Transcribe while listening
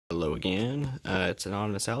Hello again. It's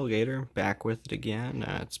Anonymous Alligator, back with it again.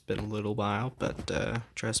 It's been a little while, but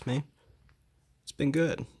trust me, it's been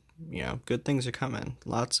good. You know, good things are coming.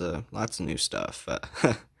 Lots of new stuff.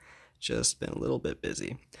 Just been a little bit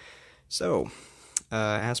busy. So,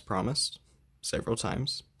 as promised, several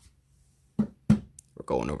times, we're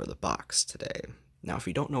going over the box today. Now, if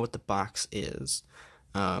you don't know what the box is,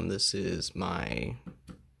 this is my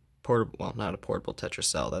portable, well, not a portable Tetra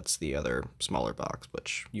cell, that's the other smaller box,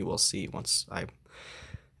 which you will see once I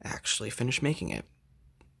actually finish making it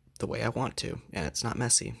the way I want to, and it's not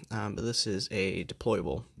messy. But this is a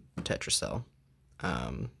deployable Tetra cell,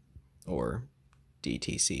 or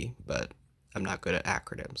DTC, but I'm not good at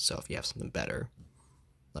acronyms, so if you have something better,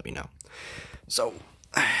 let me know. So,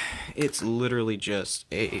 it's literally just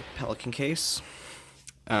a Pelican case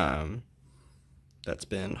that's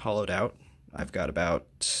been hollowed out. I've got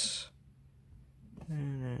about,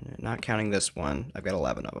 not counting this one, I've got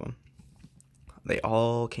 11 of them. They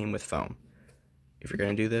all came with foam. If you're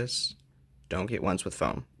going to do this, don't get ones with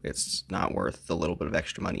foam. It's not worth the little bit of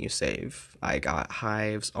extra money you save. I got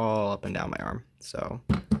hives all up and down my arm, so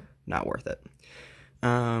not worth it.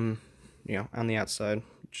 You know, on the outside,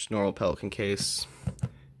 just normal Pelican case,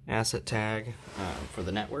 asset tag for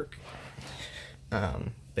the network.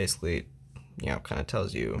 Basically, you know, kind of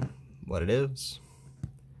tells you what it is,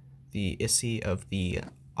 the ISI of the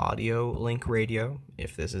audio link radio,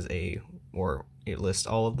 if this is or it lists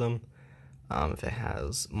all of them, if it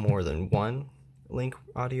has more than one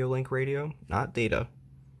audio link radio, not data.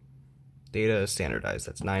 Data is standardized,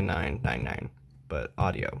 that's 9999, but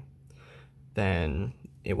audio, then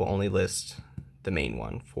it will only list the main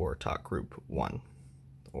one for talk group 1,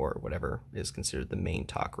 or whatever is considered the main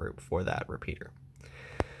talk group for that repeater.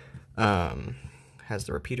 Has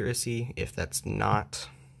the repeater ISI. If it's not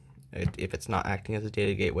acting as a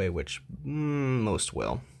data gateway, which most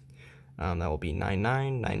will, that will be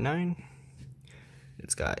 9999.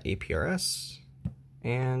 It's got APRS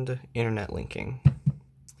and internet linking.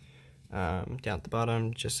 Down at the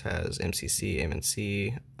bottom just has MCC,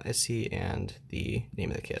 MNC, ISI, and the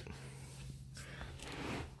name of the kit.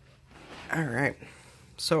 Alright,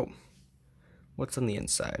 so what's on the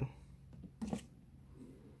inside?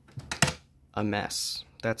 A mess.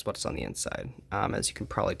 That's what's on the inside. As you can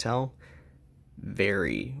probably tell,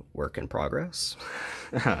 very work in progress.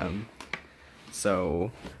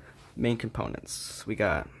 So, main components. We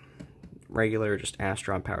got regular, just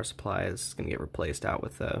Astron power supplies. It's going to get replaced out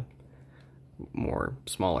with a more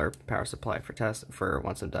smaller power supply for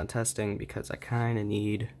once I'm done testing, because I kind of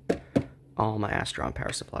need all my Astron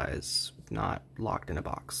power supplies not locked in a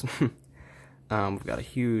box. We've got a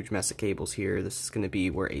huge mess of cables here. This is going to be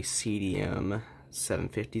where a CDM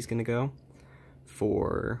 750 is going to go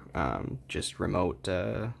for just remote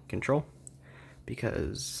control,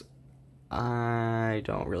 because I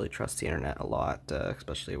don't really trust the internet a lot,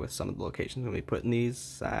 especially with some of the locations when we put in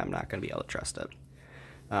these. I'm not going to be able to trust it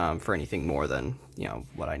for anything more than, you know,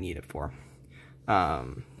 what I need it for.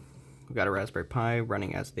 We've got a Raspberry Pi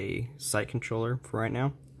running as the site controller for right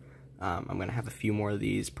now. I'm going to have a few more of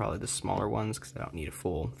these, probably the smaller ones, because I don't need a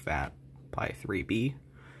full fat Pi 3B.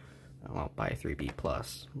 Well, Pi 3B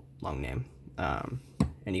plus, long name. And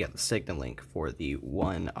you got the signal link for the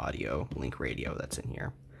one audio link radio that's in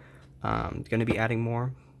here. Going to be adding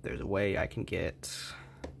more. There's a way I can get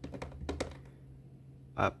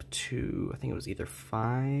up to, I think it was either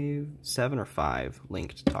 7 or 5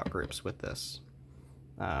 linked talk groups with this.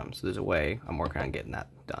 So there's a way I'm working on getting that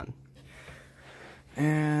done.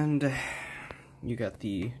 And you got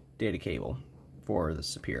the data cable for the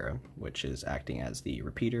Superior, which is acting as the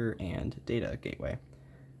repeater and data gateway.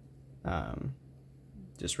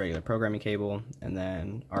 Just regular programming cable, and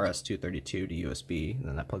then RS-232 to USB, and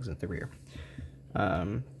then that plugs into the rear.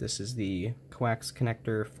 This is the coax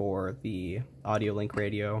connector for the audio link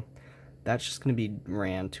radio. That's just going to be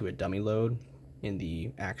ran to a dummy load in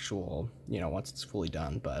the actual, you know, once it's fully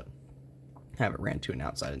done, but I have it ran to an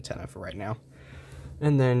outside antenna for right now.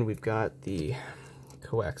 And then we've got the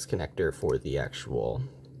coax connector for the actual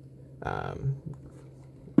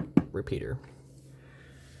repeater.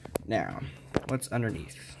 Now, what's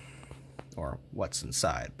underneath? Or what's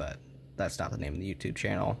inside, but that's not the name of the YouTube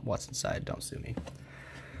channel. What's inside, don't sue me.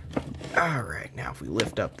 Alright, now if we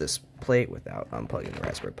lift up this plate without unplugging the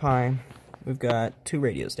Raspberry Pi, we've got 2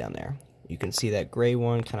 radios down there. You can see that gray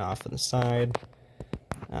one kind of off on the side.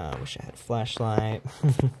 Wish I had a flashlight.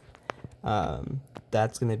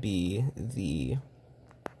 That's going to be the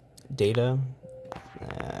data,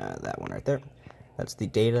 that one right there. That's the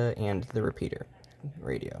data and the repeater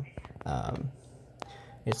radio.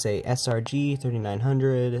 It's a SRG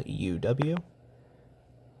 3900 UW.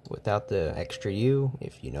 without the extra U.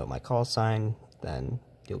 If you know my call sign, then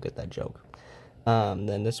you'll get that joke.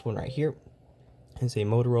 Then this one right here is a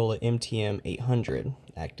Motorola MTM 800,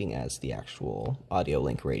 acting as the actual audio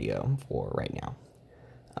link radio for right now.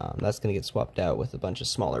 That's going to get swapped out with a bunch of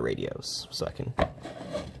smaller radios, so I can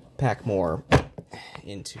pack more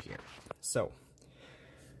into here. So,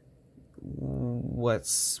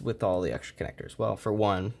 what's with all the extra connectors? Well, for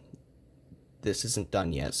one, this isn't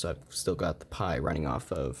done yet, so I've still got the Pi running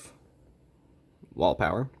off of wall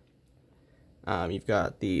power. You've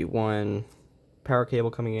got the one power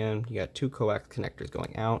cable coming in, you got two coax connectors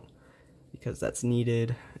going out, because that's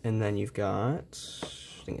needed, and then you've got,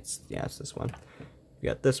 I think it's this one. You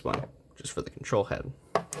got this one, just for the control head.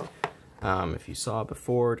 If you saw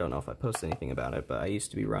before, don't know if I posted anything about it, but I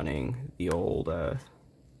used to be running the old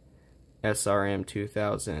SRM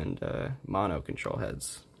 2000 mono control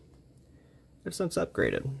heads. I've since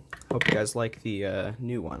upgraded. Hope you guys like the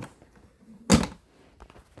new one.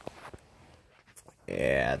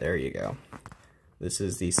 Yeah, there you go. This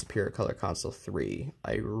is the Superior Color Console 3.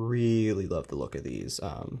 I really love the look of these.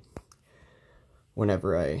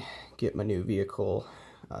 Whenever I get my new vehicle,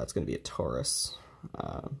 it's going to be a Taurus.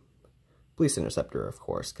 Police Interceptor, of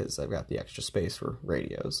course, because I've got the extra space for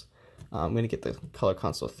radios. I'm going to get the Color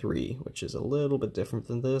Console 3, which is a little bit different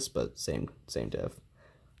than this, but same diff.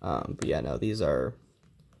 But yeah, no, these are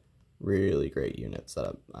really great units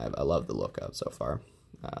that I love the look of so far.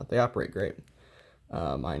 They operate great,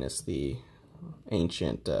 minus the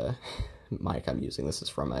ancient mic I'm using. This is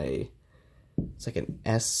from it's like an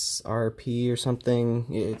SRP or something.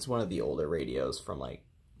 It's one of the older radios from like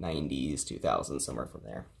 90s, 2000s, somewhere from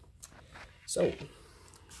there. So,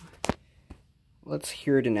 let's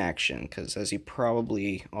hear it in action, because as you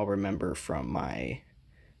probably all remember from my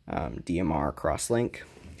DMR crosslink,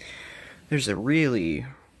 there's a really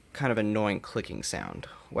kind of annoying clicking sound.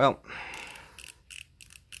 Well,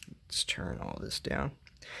 let's turn all this down.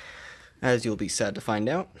 As you'll be sad to find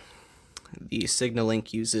out, the signal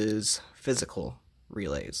link uses physical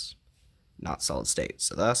relays, not solid state.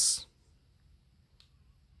 So thus,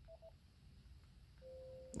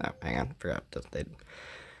 oh, hang on, forgot that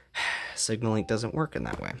signal link doesn't work in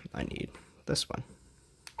that way. I need this one.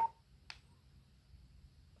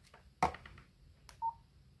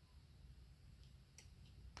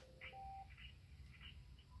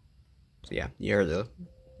 So yeah, you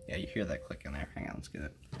hear that click in there. Hang on, let's get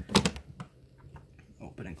it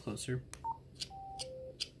open and closer.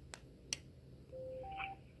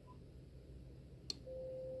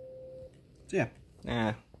 So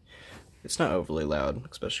yeah, it's not overly loud,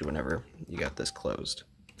 especially whenever you got this closed.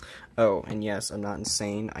 Oh, and yes, I'm not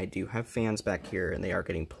insane. I do have fans back here, and they are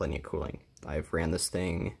getting plenty of cooling. I've ran this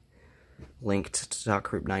thing linked to Talk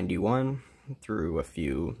Group 91 through a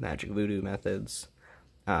few magic voodoo methods,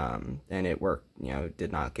 and it worked. You know, it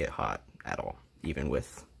did not get hot at all, even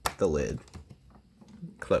with the lid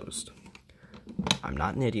closed. I'm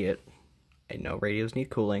not an idiot. I know radios need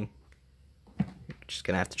cooling. You're just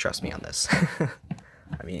gonna have to trust me on this.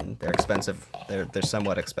 I mean, they're expensive. They're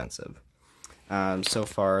somewhat expensive. So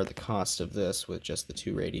far, the cost of this with just the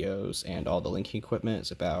two radios and all the linking equipment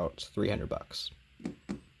is about $300.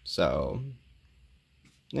 So,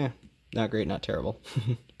 yeah, not great, not terrible.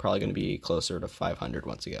 Probably going to be closer to $500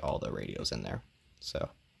 once you get all the radios in there. So,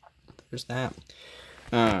 there's that.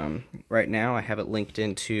 Right now, I have it linked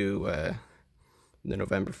into the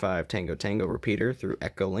November 5 Tango Tango repeater through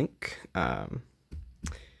Echolink.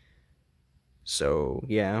 So,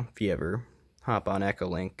 yeah, if you ever hop on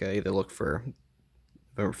Echolink, either look for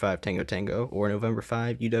November 5 Tango Tango or November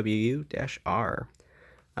 5 UWU-R.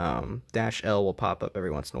 -L will pop up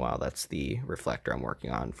every once in a while. That's the reflector I'm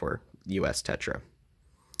working on for US txTETRA.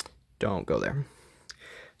 Don't go there.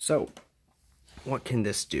 So, what can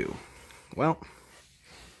this do? Well,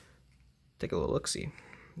 take a little look-see.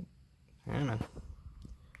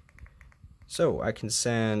 So, I can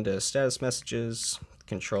send status messages,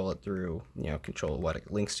 control it through, control what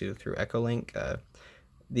it links to through Echolink.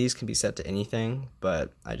 These can be set to anything,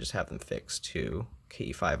 but I just have them fixed to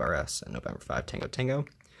KE5RS and November 5 Tango Tango.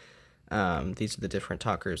 These are the different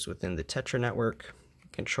talkers within the txTETRA network.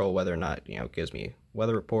 Control whether or not, it gives me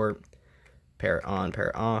weather report, pair it on, pair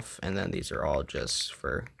it off, and then these are all just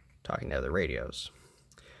for talking to other radios.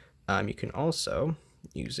 You can also,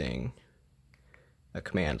 using a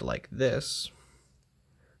command like this,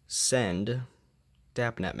 send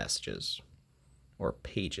DAPnet messages or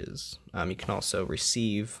pages. You can also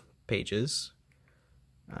receive pages.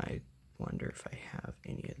 I wonder if I have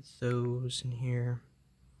any of those in here.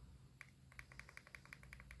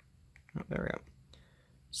 Oh, there we go.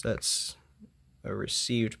 So that's a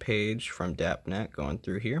received page from DAPnet going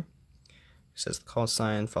through here. It says the call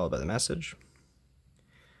sign followed by the message.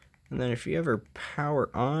 And then if you ever power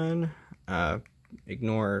on,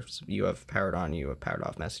 ignore you have powered on, you have powered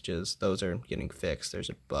off messages. Those are getting fixed. There's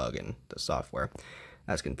a bug in the software.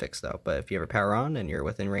 That's getting fixed though. But if you ever power on and you're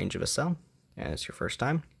within range of a cell, and it's your first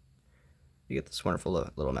time, you get this wonderful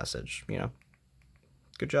little message, you know,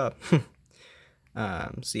 good job.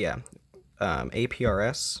 So yeah,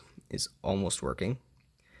 APRS is almost working.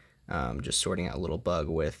 Just sorting out a little bug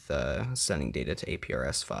with sending data to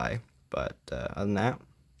APRS PHY, but other than that,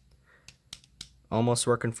 almost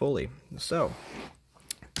working fully. So,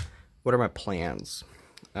 what are my plans?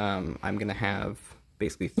 I'm going to have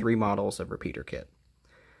basically 3 models of repeater kit.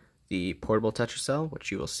 The portable TETRA cell,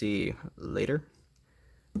 which you will see later.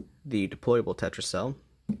 The deployable TETRA cell.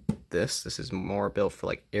 This is more built for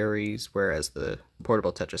like Aries, whereas the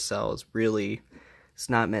portable TETRA cell is really, it's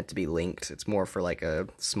not meant to be linked. It's more for like a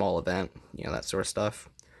small event, you know, that sort of stuff.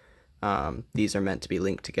 These are meant to be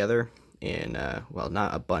linked together in, well,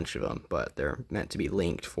 not a bunch of them, but they're meant to be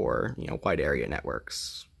linked for, you know, wide area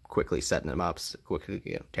networks, quickly setting them up, quickly,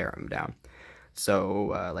 you know, tearing them down.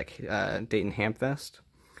 So, like Dayton Hamfest,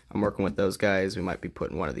 I'm working with those guys. We might be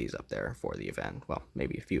putting one of these up there for the event. Well,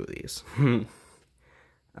 maybe a few of these.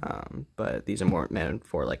 But these are more meant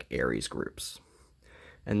for like Aries groups.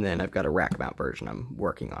 And then I've got a rack mount version I'm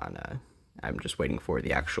working on. I'm just waiting for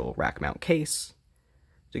the actual rack mount case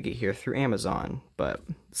to get here through Amazon, but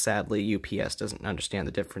sadly UPS doesn't understand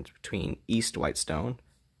the difference between East Whitestone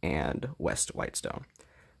and West Whitestone.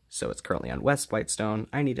 So it's currently on West Whitestone.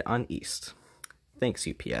 I need it on East. Thanks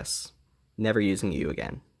UPS. Never using you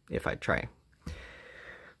again, if I try.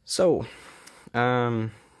 So,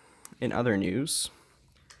 in other news,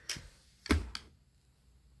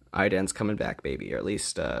 IDEN's coming back, baby, or at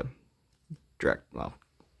least direct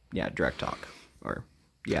talk, or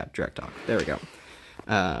yeah, direct talk. There we go.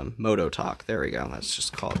 Moto Talk. There we go. Let's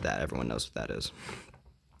just call it that. Everyone knows what that is.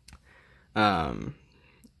 I'm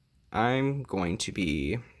going to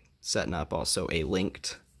be setting up also a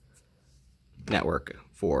linked network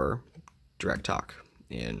for direct talk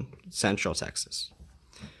in Central Texas.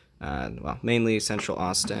 Well, mainly Central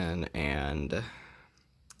Austin and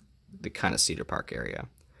the kind of Cedar Park area.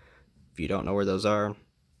 If you don't know where those are,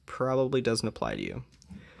 probably doesn't apply to you.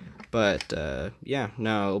 But, yeah,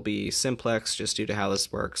 no, it'll be simplex just due to how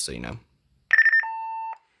this works, so, you know.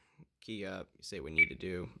 Key up, say what you need to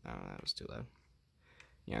do. Oh, that was too loud.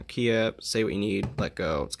 You know, key up, say what you need, let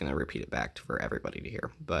go. It's going to repeat it back for everybody to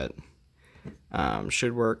hear. But,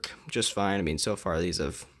 should work just fine. I mean, so far these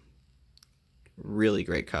have really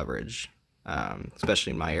great coverage,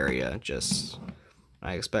 especially in my area.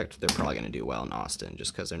 I expect they're probably going to do well in Austin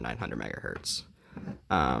just because they're 900 megahertz.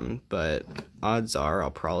 But odds are I'll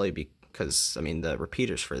probably be, because I mean the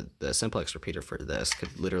repeaters for the simplex repeater for this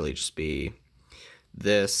could literally just be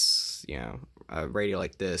this, you know, a radio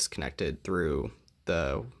like this connected through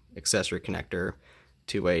the accessory connector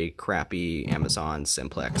to a crappy Amazon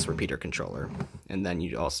simplex repeater controller, and then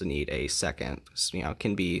you also need a second, you know,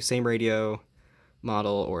 can be same radio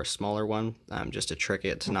model or a smaller one, just to trick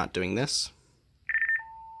it to not doing this.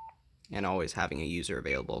 And always having a user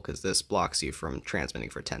available, because this blocks you from transmitting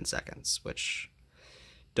for 10 seconds, which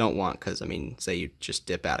don't want, because, I mean, say you just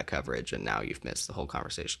dip out of coverage and now you've missed the whole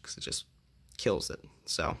conversation because it just kills it.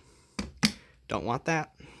 So, don't want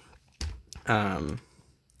that. I'm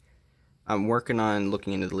working on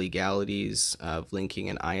looking into the legalities of linking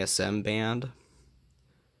an ISM band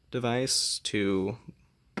device to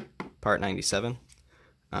Part 97.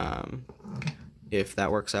 If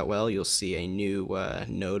that works out well, you'll see a new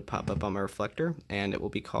node pop up on my reflector, and it will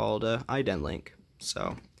be called IDEN link.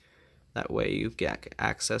 So that way you get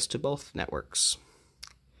access to both networks.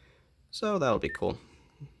 So that'll be cool.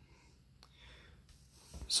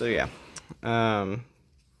 So yeah,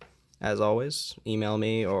 as always, email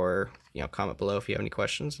me or, you know, comment below if you have any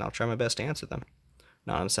questions, and I'll try my best to answer them.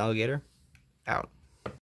 Anonymous Alligator, out.